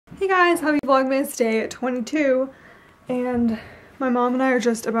Hey guys, happy Vlogmas day 22, and my mom and I are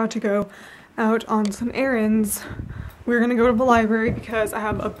just about to go out on some errands. We're gonna go to the library because I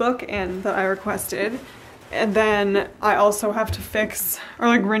have a book in that I requested, and then I also have to fix or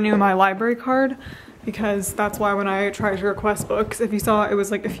like renew my library card because that's why when I tried to request books, if you saw it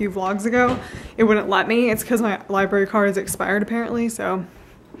was like a few vlogs ago, it wouldn't let me. It's because my library card is expired apparently, so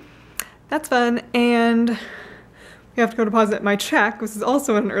that's fun. And we have to go deposit my check. This is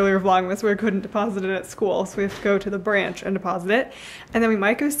also in an earlier Vlogmas where I couldn't deposit it at school, so we have to go to the branch and deposit it. And then we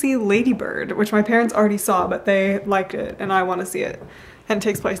might go see Lady Bird, which my parents already saw, but they liked it and I want to see it. And it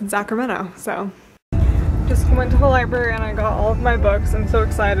takes place in Sacramento, so. Just went to the library and I got all of my books. I'm so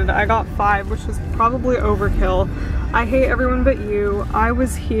excited. I got 5, which was probably overkill. I Hate Everyone But You, I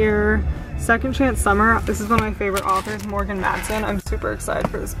Was Here, Second Chance Summer. This is one of my favorite authors, Morgan Matson. I'm super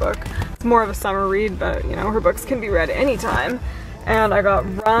excited for this book. It's more of a summer read, but you know, her books can be read anytime. And I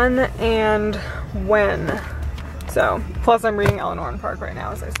got Run and When. So, plus I'm reading Eleanor in Park right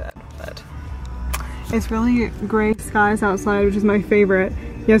now, as I said. But it's really gray skies outside, which is my favorite.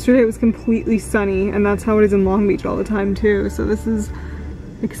 Yesterday it was completely sunny, and that's how it is in Long Beach all the time too. So this is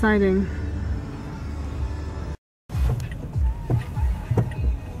exciting.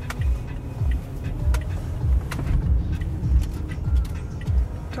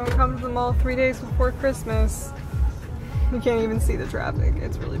 Don't come to the mall 3 days before Christmas. You can't even see the traffic.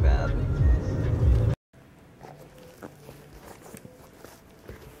 It's really bad.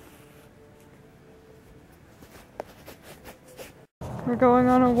 We're going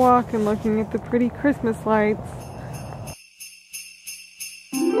on a walk and looking at the pretty Christmas lights.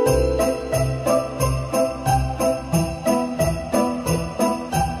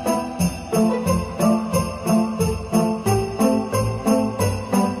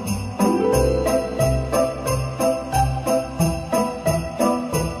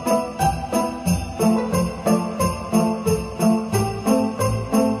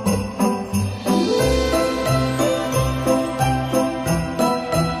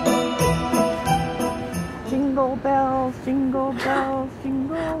 Jingle bells,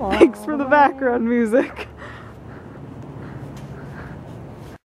 jingle all. Thanks for the background music.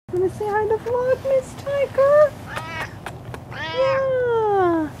 I'm gonna say hi to Vlogmas, Tiger. Yeah.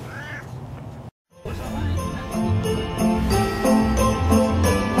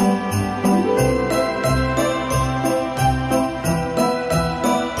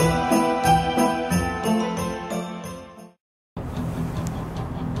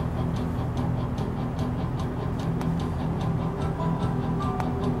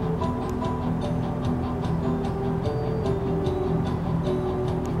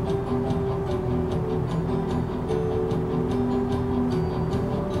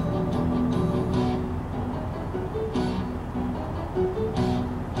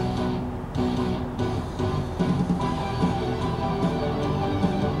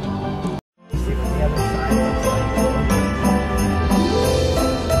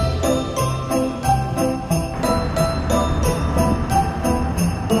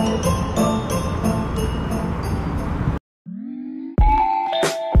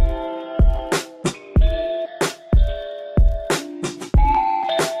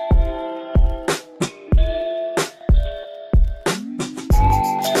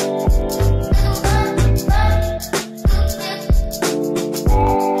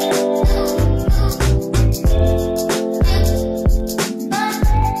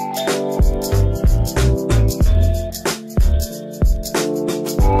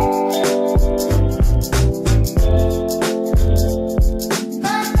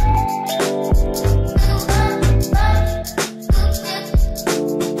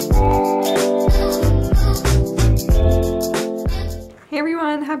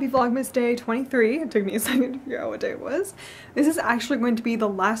 Happy Vlogmas day 23. It took me a second to figure out what day it was. This is actually going to be the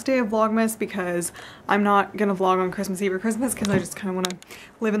last day of Vlogmas because I'm not gonna vlog on Christmas Eve or Christmas because I just kind of want to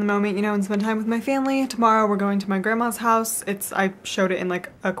live in the moment, you know, and spend time with my family. Tomorrow we're going to my grandma's house. I showed it in like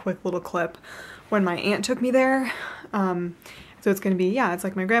a quick little clip when my aunt took me there. So it's gonna be, yeah, it's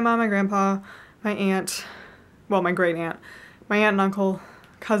like my grandma, my grandpa, my aunt, well, my great aunt, my aunt and uncle,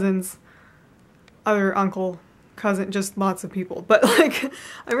 cousins, other uncle, cousin, just lots of people. But like,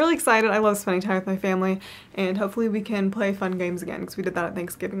 I'm really excited. I love spending time with my family, and hopefully we can play fun games again because we did that at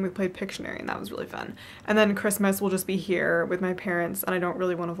Thanksgiving. We played Pictionary and that was really fun. And then Christmas will just be here with my parents, and I don't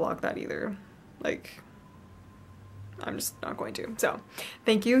really want to vlog that either. Like, I'm just not going to. So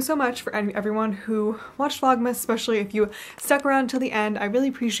thank you so much for everyone who watched Vlogmas, especially if you stuck around till the end. I really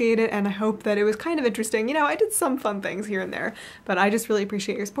appreciate it, and I hope that it was kind of interesting. You know, I did some fun things here and there, but I just really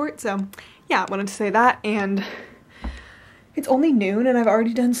appreciate your support. So yeah, I wanted to say that, and It's only noon and I've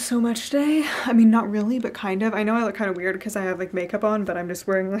already done so much today. I mean, not really, but kind of. I know I look kind of weird because I have like makeup on, but I'm just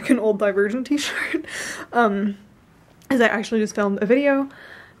wearing like an old Divergent t-shirt. As I actually just filmed a video,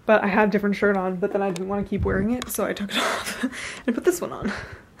 but I had a different shirt on, but then I didn't want to keep wearing it, so I took it off and put this one on.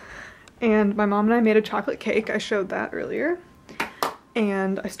 And my mom and I made a chocolate cake. I showed that earlier.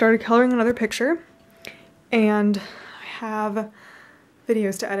 And I started coloring another picture. And I have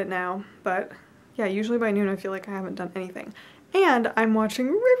videos to edit now, but yeah, usually by noon I feel like I haven't done anything. And I'm watching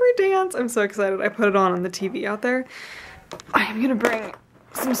Riverdance. I'm so excited. I put it on the TV out there. I'm gonna bring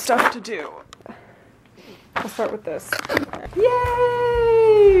some stuff to do. I'll start with this.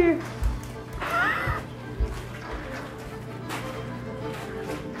 Yay!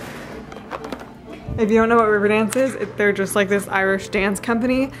 If you don't know what Riverdance is, they're just like this Irish dance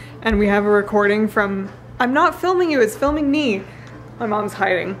company, and we have a recording from... I'm not filming you, it's filming me. My mom's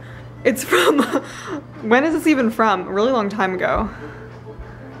hiding. It's from... When is this even from? A really long time ago.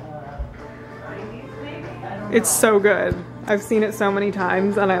 90s maybe? I don't know. It's so good. I've seen it so many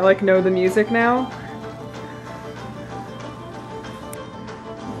times, and I like know the music now.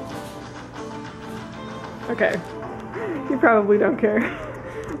 Okay. You probably don't care.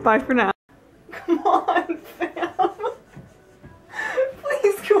 Bye for now. Come on, fam.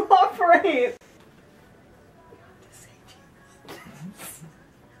 Please cooperate.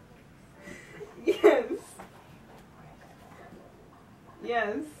 Yes.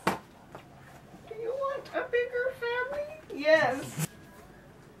 Yes. Do you want a bigger family? Yes.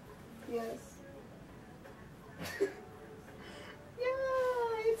 Yes. Yeah,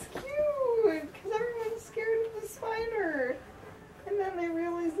 it's cute. Because everyone's scared of the spider. And then they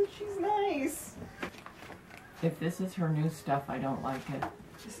realize that she's nice. If this is her new stuff, I don't like it.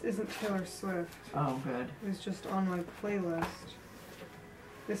 This isn't Taylor Swift. Oh, good. It was just on my playlist.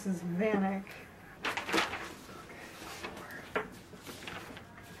 This is Vanek.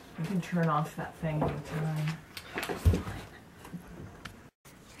 You can turn off that thing anytime.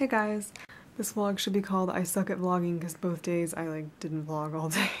 Hey guys, this vlog should be called I Suck at Vlogging because both days I like didn't vlog all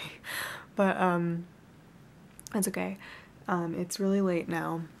day. But it's okay. It's really late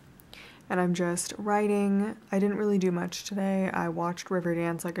now and I'm just writing. I didn't really do much today. I watched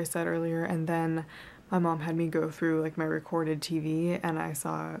Riverdance like I said earlier, and then my mom had me go through like my recorded TV and I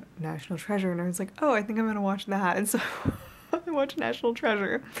saw National Treasure and I was like, oh, I think I'm gonna watch that. And so I watched National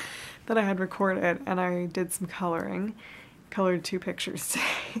Treasure that I had recorded and I did some coloring. Colored 2 pictures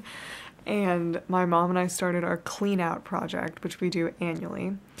today. And my mom and I started our clean out project, which we do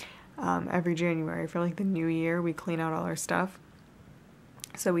annually. Every January for like the new year, we clean out all our stuff.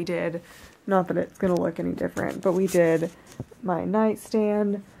 So we did, not that it's gonna look any different, but we did my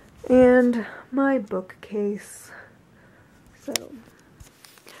nightstand and my bookcase. So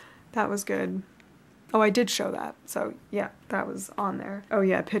that was good. Oh, I did show that. So yeah, that was on there. Oh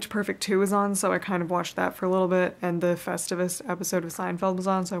yeah, Pitch Perfect 2 was on, so I kind of watched that for a little bit, and the Festivus episode of Seinfeld was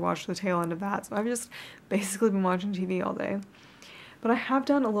on, so I watched the tail end of that. So I've just basically been watching TV all day. But I have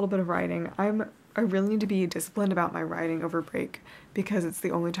done a little bit of writing. I really need to be disciplined about my writing over break because it's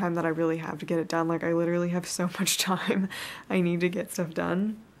the only time that I really have to get it done. Like I literally have so much time I need to get stuff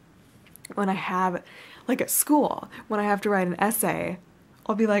done. When I have, like at school, when I have to write an essay,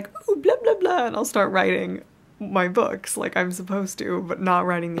 I'll be like, oh, blah, blah, blah, and I'll start writing my books like I'm supposed to, but not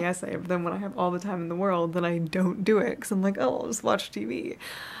writing the essay. But then when I have all the time in the world, then I don't do it because I'm like, oh, I'll just watch TV.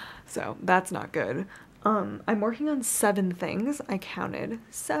 So that's not good. I'm working on 7 things. I counted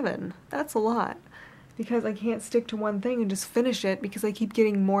 7. That's a lot because I can't stick to one thing and just finish it because I keep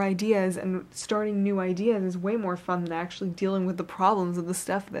getting more ideas, and starting new ideas is way more fun than actually dealing with the problems of the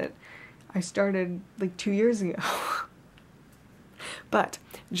stuff that I started like 2 years ago. But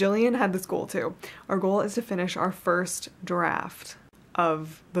Jillian had this goal too. Our goal is to finish our first draft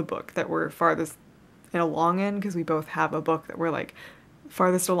of the book that we're farthest along in, because we both have a book that we're like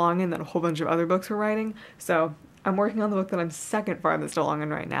farthest along in, then a whole bunch of other books we're writing. So I'm working on the book that I'm second farthest along in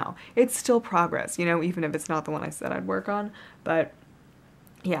right now. It's still progress, you know, even if it's not the one I said I'd work on. But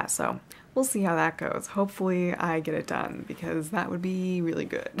yeah, so we'll see how that goes. Hopefully I get it done because that would be really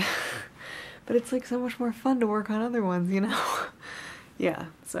good. But it's like so much more fun to work on other ones, you know? Yeah,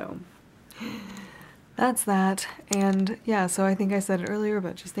 so that's that. And yeah, so I think I said it earlier,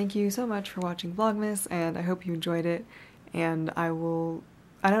 but just thank you so much for watching Vlogmas, and I hope you enjoyed it. And I don't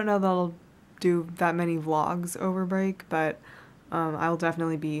know that I'll do that many vlogs over break, but I'll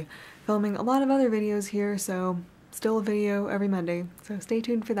definitely be filming a lot of other videos here, so still a video every Monday, so stay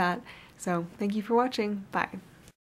tuned for that. So thank you for watching. Bye.